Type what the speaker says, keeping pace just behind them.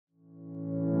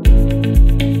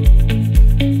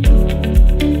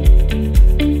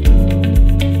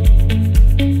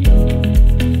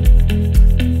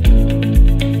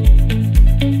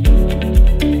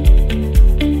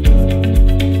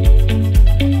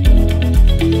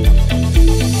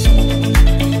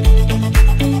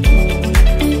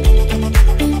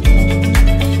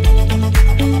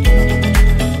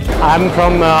I'm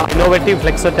from Innovative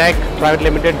Flexotech Private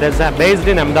Limited. That's based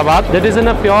in Ahmedabad. That is in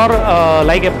a pure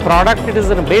like a product. It is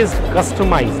in a based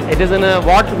customized. It is in a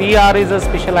what we are is a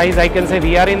specialized. I can say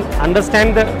we are in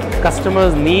understand the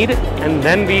customer's need and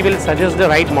then we will suggest the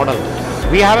right model.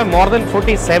 We have a more than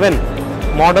 47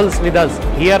 models with us.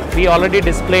 Here we already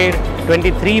displayed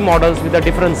 23 models with a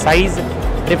different size,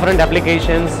 different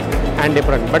applications and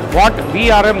different. But what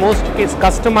we are a most is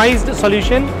customized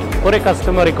solution for a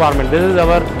customer requirement. This is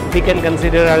our, we can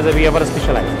consider as we are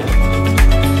specialized.